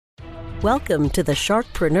Welcome to the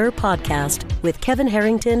Sharkpreneur Podcast with Kevin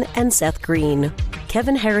Harrington and Seth Green.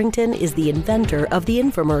 Kevin Harrington is the inventor of the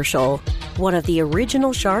infomercial, one of the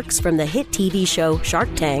original sharks from the hit TV show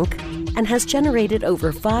Shark Tank, and has generated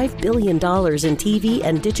over $5 billion in TV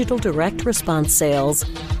and digital direct response sales.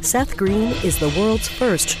 Seth Green is the world's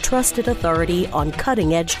first trusted authority on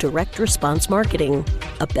cutting-edge direct response marketing,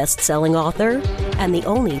 a best-selling author, and the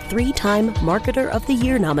only 3-time Marketer of the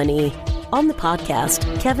Year nominee. On the podcast,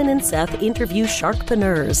 Kevin and Seth interview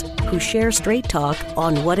sharkpreneurs who share straight talk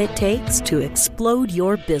on what it takes to explode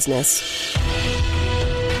your business.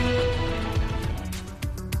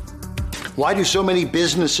 Why do so many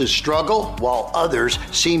businesses struggle while others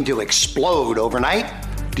seem to explode overnight?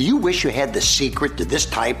 Do you wish you had the secret to this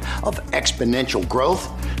type of exponential growth?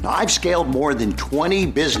 Now, I've scaled more than 20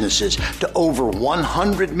 businesses to over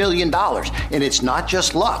 $100 million, and it's not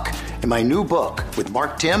just luck. In my new book with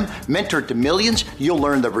Mark Timm, Mentor to Millions, you'll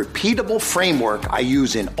learn the repeatable framework I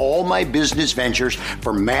use in all my business ventures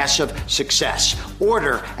for massive success.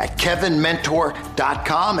 Order at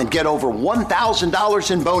kevinmentor.com and get over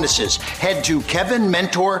 $1,000 in bonuses. Head to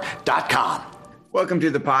kevinmentor.com. Welcome to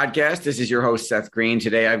the podcast. This is your host, Seth Green.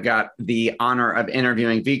 Today, I've got the honor of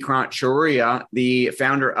interviewing Vikrant Chauria, the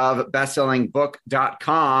founder of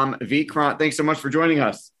bestsellingbook.com. Vikrant, thanks so much for joining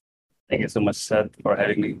us. Thank you so much, Seth, for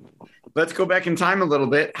having me. Let's go back in time a little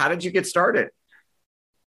bit. How did you get started?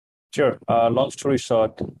 Sure. Long story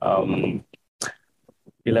short, 11,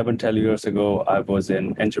 12 years ago, I was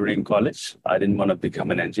in engineering college. I didn't want to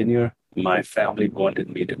become an engineer. My family wanted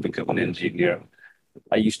me to become an engineer.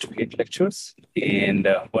 I used to hate lectures, and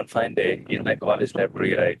one fine day in my college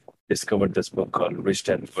library, I discovered this book called Rich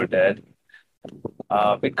Dad Poor Dad.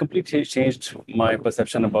 It completely changed my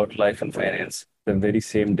perception about life and finance. The very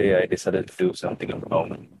same day, I decided to do something of my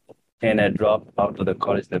own, and I dropped out of the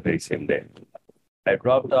college the very same day. I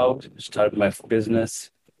dropped out, started my business.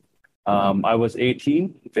 I was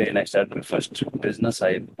 18 when I started my first business.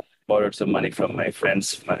 I borrowed some money from my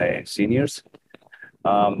friends, my seniors.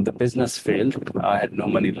 The business failed. I had no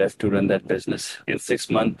money left to run that business. In 6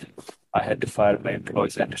 months, I had to fire my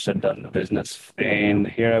employees and to shut down the business. And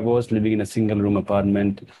here I was living in a single room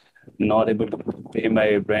apartment, not able to pay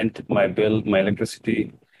my rent, my bill, my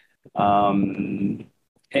electricity. My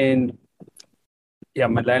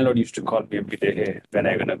landlord used to call me every day, hey, when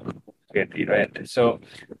are you going to get the rent? So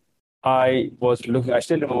I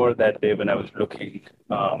still remember that day when I was looking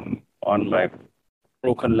on my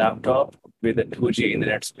broken laptop with a 2G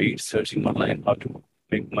internet speed, searching online how to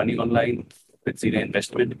make money online with zero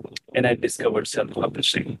investment. And I discovered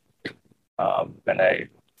self-publishing. When I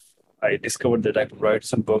discovered that I could write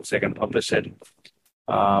some books, I can publish it.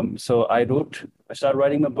 So I started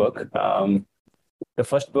writing a book. The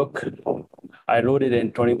first book, I wrote it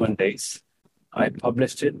in 21 days. I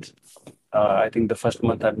published it. I think the first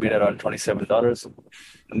month I made around $27.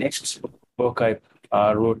 Next book I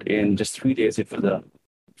wrote in just 3 days. It was a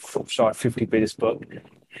short 50 pages book.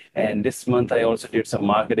 And this month I also did some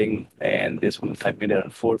marketing, and this month I made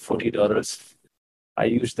around $40. I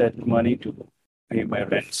used that money to pay my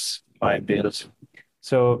rents, my bills.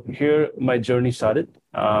 So here my journey started.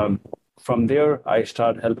 From there, I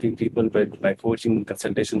started helping people with my coaching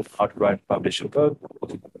consultation, how to write, publish a book.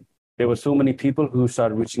 There were so many people who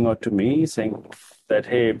started reaching out to me saying that,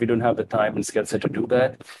 hey, we don't have the time and skill set to do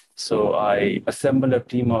that. So I assembled a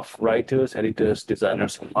team of writers, editors,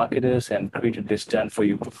 designers, and marketers, and created this Stand For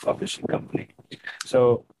You publishing company.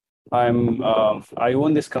 So I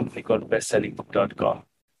own this company called bestsellingbook.com,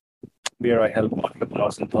 where I help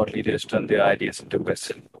entrepreneurs and thought leaders turn their ideas into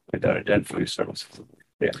bestselling with our Stand For You services.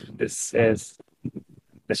 Yeah, this is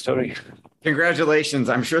the story. Congratulations.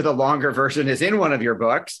 I'm sure the longer version is in one of your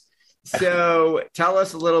books. So tell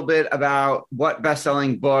us a little bit about what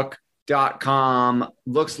bestsellingbook.com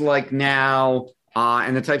looks like now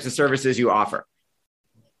and the types of services you offer.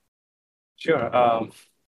 Sure.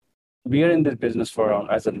 We are in this business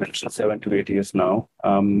for, as I mentioned, 7 to 8 years now.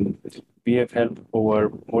 We have helped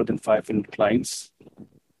over more than 500 clients.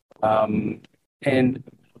 And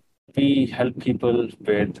we help people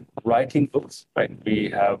with writing books, right? We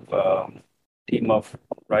have team of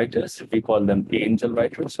writers. We call them angel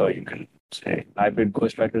writers, or you can say hybrid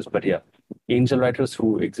ghost writers. But yeah, angel writers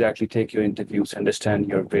who exactly take your interviews, understand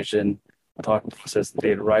your vision, thought process.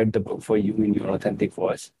 They write the book for you in your authentic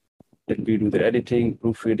voice. Then we do the editing,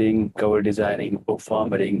 proofreading, cover designing, book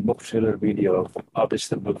formatting, book trailer video, publish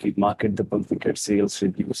the book, we market the book, we get sales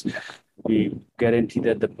reviews. We guarantee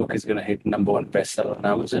that the book is going to hit #1 bestseller on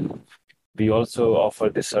Amazon. We also offer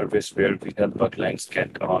this service where we help our clients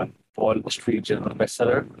get on Wall Street Journal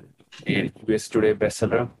bestseller and US Today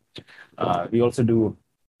bestseller. We also do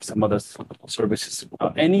some other services.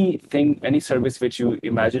 Any service which you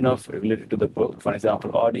imagine of related to the book, for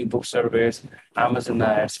example, audiobook service, Amazon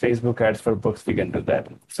ads, Facebook ads for books, we can do that.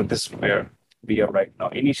 So this is where we are right now.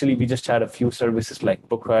 Initially, we just had a few services like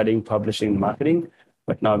book writing, publishing, marketing,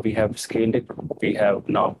 but now we have scaled it. We have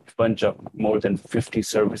now a bunch of more than 50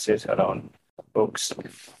 services around books,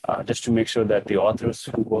 just to make sure that the authors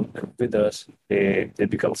who work with us, they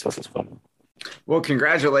become successful. Well,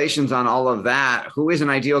 congratulations on all of that. Who is an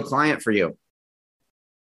ideal client for you?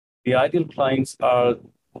 The ideal clients are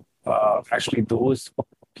actually those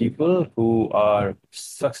people who are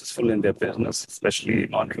successful in their business, especially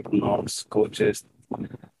entrepreneurs, coaches,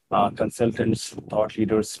 consultants, thought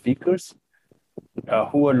leaders, speakers,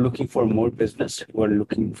 who are looking for more business, who are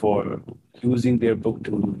looking for using their book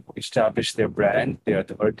to establish their brand, their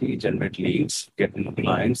authority, generate leads, get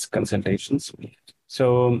clients, consultations.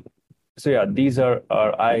 So yeah, these are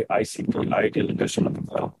our ICP, ideal customer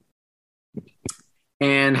profile.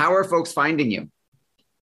 And how are folks finding you?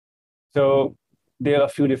 So there are a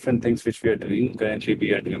few different things which we are doing. Currently,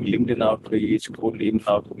 we are doing LinkedIn outreach, cold email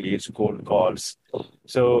outreach, cold calls.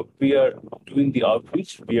 So we are doing the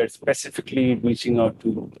outreach. We are specifically reaching out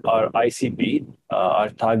to our ICP, our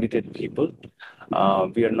targeted people.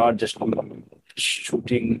 We are not just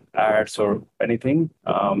shooting ads or anything.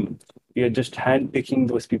 We are just handpicking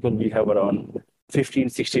those people. We have around 15,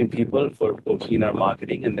 16 people for working in our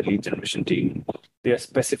marketing and the lead generation team. They are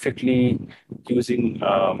specifically using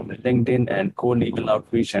LinkedIn and cold email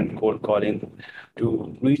outreach and cold calling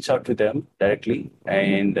to reach out to them directly.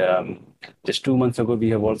 And just 2 months ago, we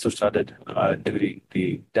have also started doing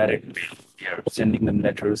the direct mail. We are sending them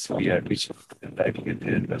letters. We are reaching out to them directly at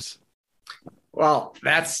their address. Well,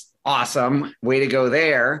 that's awesome. Way to go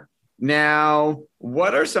there. Now,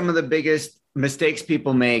 what are some of the biggest mistakes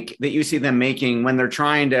people make that you see them making when they're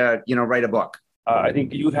trying to, write a book? I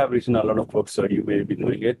think you have written a lot of books, so you may be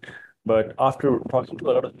doing it. But after talking to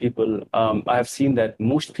a lot of people, I have seen that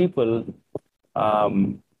most people,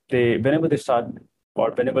 whenever they start or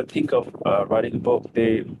whenever think of writing a book,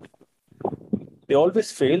 they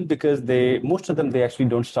always fail because most of them, they actually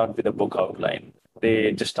don't start with a book outline.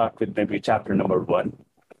 They just start with maybe chapter number 1.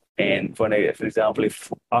 And for example,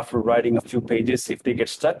 if after writing a few pages, if they get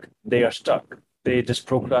stuck, they are stuck. They just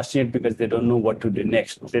procrastinate because they don't know what to do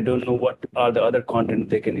next. They don't know what are the other content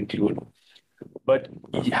they can include. But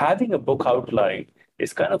having a book outline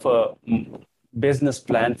is kind of a business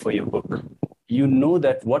plan for your book. You know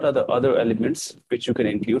that what are the other elements which you can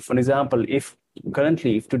include. For example, if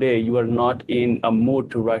today you are not in a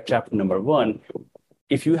mood to write chapter number 1,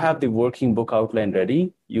 if you have the working book outline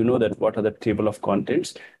ready, you know that what are the table of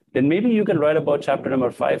contents, then maybe you can write about chapter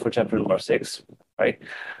number 5 or chapter number 6, right?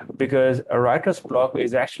 Because a writer's block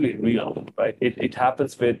is actually real, right? It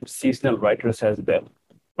happens with seasonal writers as well,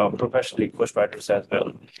 professionally coached writers as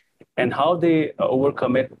well. And how they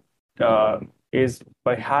overcome it is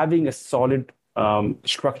by having a solid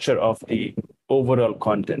structure of the overall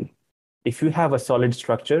content. If you have a solid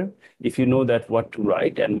structure, if you know that what to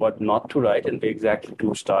write and what not to write and where exactly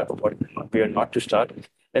to start, where not to start,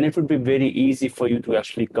 then it would be very easy for you to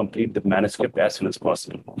actually complete the manuscript as soon as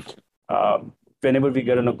possible. Whenever we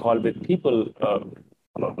get on a call with people,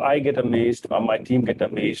 I get amazed, or my team get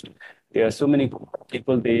amazed. There are so many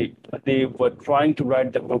people, they were trying to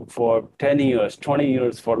write the book for 10 years, 20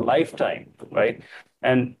 years, for a lifetime, right?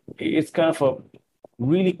 And it's kind of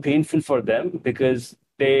really painful for them because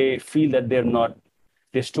they feel that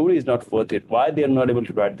their story is not worth it. Why they are not able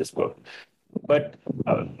to write this book? But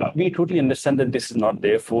we totally understand that this is not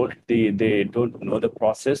their fault. They don't know the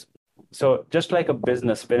process. So just like a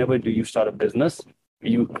business, whenever you start a business,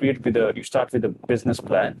 you start with a business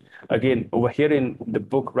plan. Again, over here in the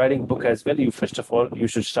book, writing book as well, first of all, you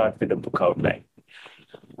should start with a book outline.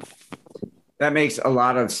 That makes a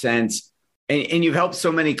lot of sense. And you've helped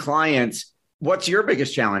so many clients. What's your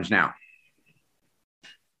biggest challenge now?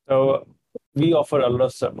 So we offer a lot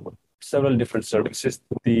of several different services.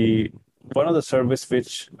 One of the service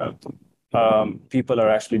which people are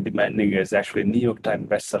actually demanding is actually New York Times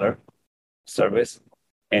bestseller service.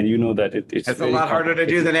 And you know that it's a lot harder to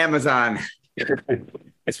do than Amazon.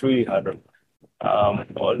 It's really harder.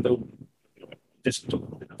 Although just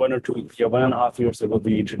 1.5 years ago,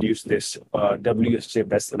 we introduced this WSJ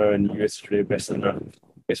bestseller and US Today bestseller.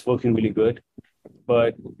 It's working really good.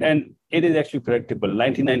 And it is actually predictable.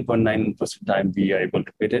 99.9% time we are able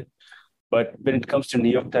to hit it. But when it comes to New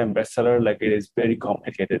York Times bestseller, it is very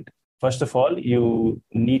complicated. First of all, you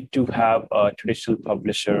need to have a traditional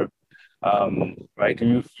publisher, right?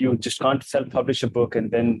 You just can't self-publish a book and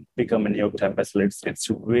then become a New York Times bestseller. It's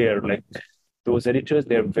rare. Those editors,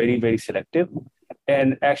 they're very, very selective.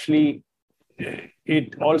 And actually,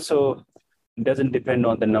 it also doesn't depend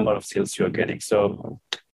on the number of sales you're getting. So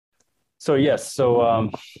yes.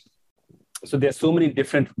 So there's so many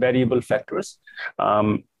different variable factors.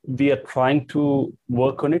 We are trying to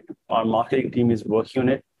work on it. Our marketing team is working on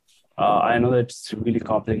it. I know that it's really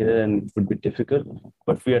complicated and it would be difficult,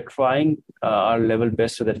 but we are trying our level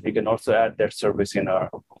best so that we can also add that service in our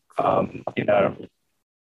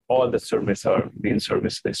all the service, our main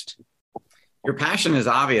service list. Your passion is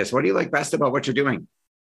obvious. What do you like best about what you're doing?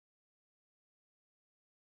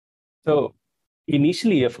 So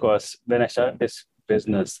initially, of course, when I started this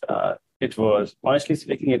business, it was, honestly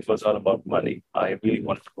speaking, it was all about money. I really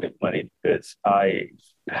wanted to make money because I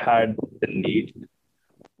had the need.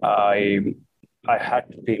 I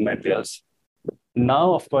had to pay my bills.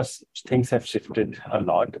 Now, of course, things have shifted a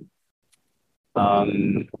lot.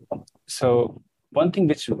 So one thing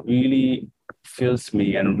which really fills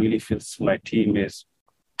me and really fills my team is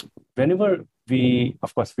whenever we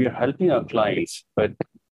are helping our clients, but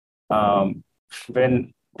when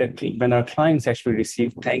our clients actually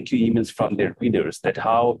receive thank you emails from their readers, that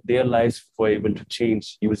how their lives were able to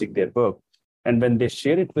change using their book, and when they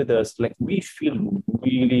share it with us, like we feel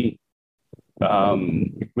really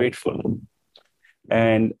grateful.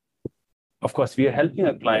 And of course, we are helping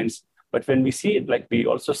our clients, but when we see it, like we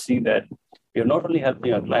also see that we are not only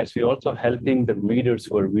helping our clients, we're also helping the readers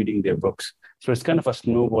who are reading their books. So it's kind of a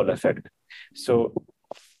snowball effect. So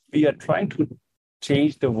we are trying to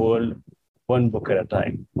change the world one book at a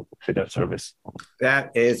time with our service.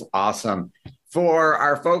 That is awesome. For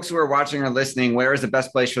our folks who are watching or listening, where is the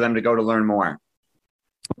best place for them to go to learn more?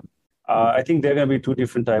 I think there are going to be two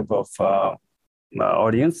different types of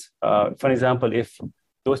audience. For example, if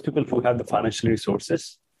those people who have the financial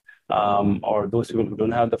resources, or those people who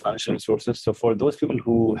don't have the financial resources. So for those people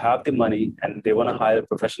who have the money and they want to hire a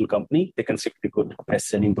professional company, they can simply go to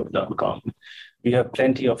bestsellingbook.com. We have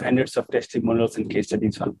plenty of hundreds of testimonials and case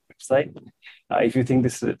studies on the website. If you think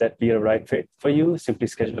that we are right fit for you, simply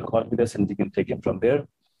schedule a call with us and we can take it from there.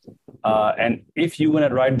 And if you want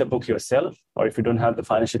to write the book yourself, or if you don't have the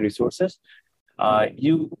financial resources,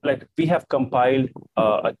 we have compiled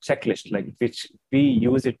a checklist, which we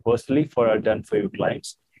use it personally for our done for you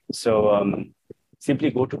clients. So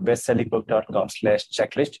simply go to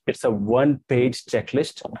bestsellingbook.com/checklist. It's a one-page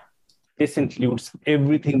checklist. This includes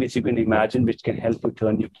everything which you can imagine, which can help you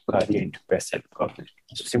turn your career into best-selling content.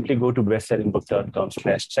 So simply go to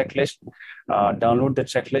bestsellingbook.com/checklist. Download the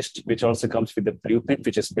checklist, which also comes with the blueprint,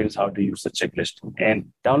 which explains how to use the checklist.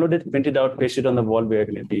 And download it, print it out, paste it on the wall where you're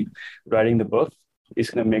going to be writing the book. It's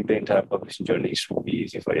going to make the entire publishing journey be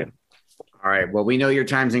easy for you. All right. Well, we know your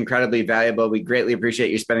time's incredibly valuable. We greatly appreciate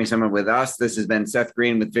you spending some with us. This has been Seth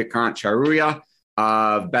Green with Vikrant Charuria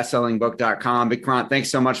of bestsellingbook.com. Vikrant, thanks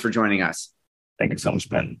so much for joining us. Thank you so much,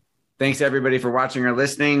 Ben. Thanks, everybody, for watching or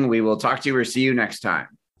listening. We will talk to you or see you next time.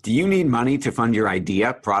 Do you need money to fund your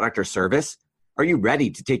idea, product, or service? Are you ready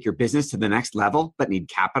to take your business to the next level, but need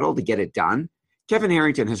capital to get it done? Kevin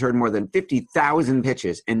Harrington has heard more than 50,000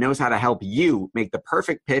 pitches and knows how to help you make the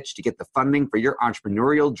perfect pitch to get the funding for your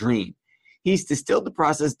entrepreneurial dream. He's distilled the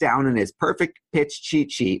process down in his perfect pitch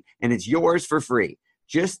cheat sheet, and it's yours for free.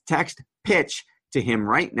 Just text PITCH to him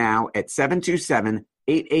right now at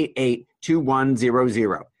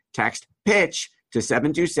 727-888-2100. Text PITCH to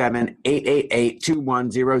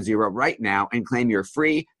 727-888-2100 right now and claim your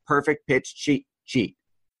free perfect pitch cheat sheet.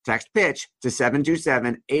 Text PITCH to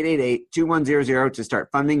 727-888-2100 to start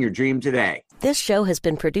funding your dream today. This show has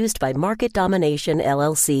been produced by Market Domination,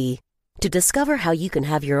 LLC. To discover how you can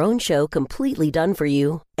have your own show completely done for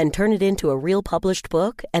you and turn it into a real published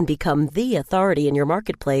book and become the authority in your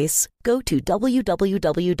marketplace, go to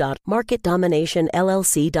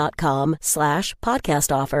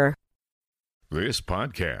www.marketdominationllc.com/podcast offer. This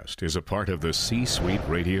podcast is a part of the C-Suite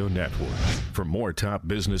Radio Network. For more top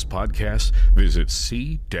business podcasts, visit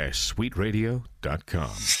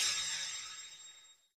c-suiteradio.com.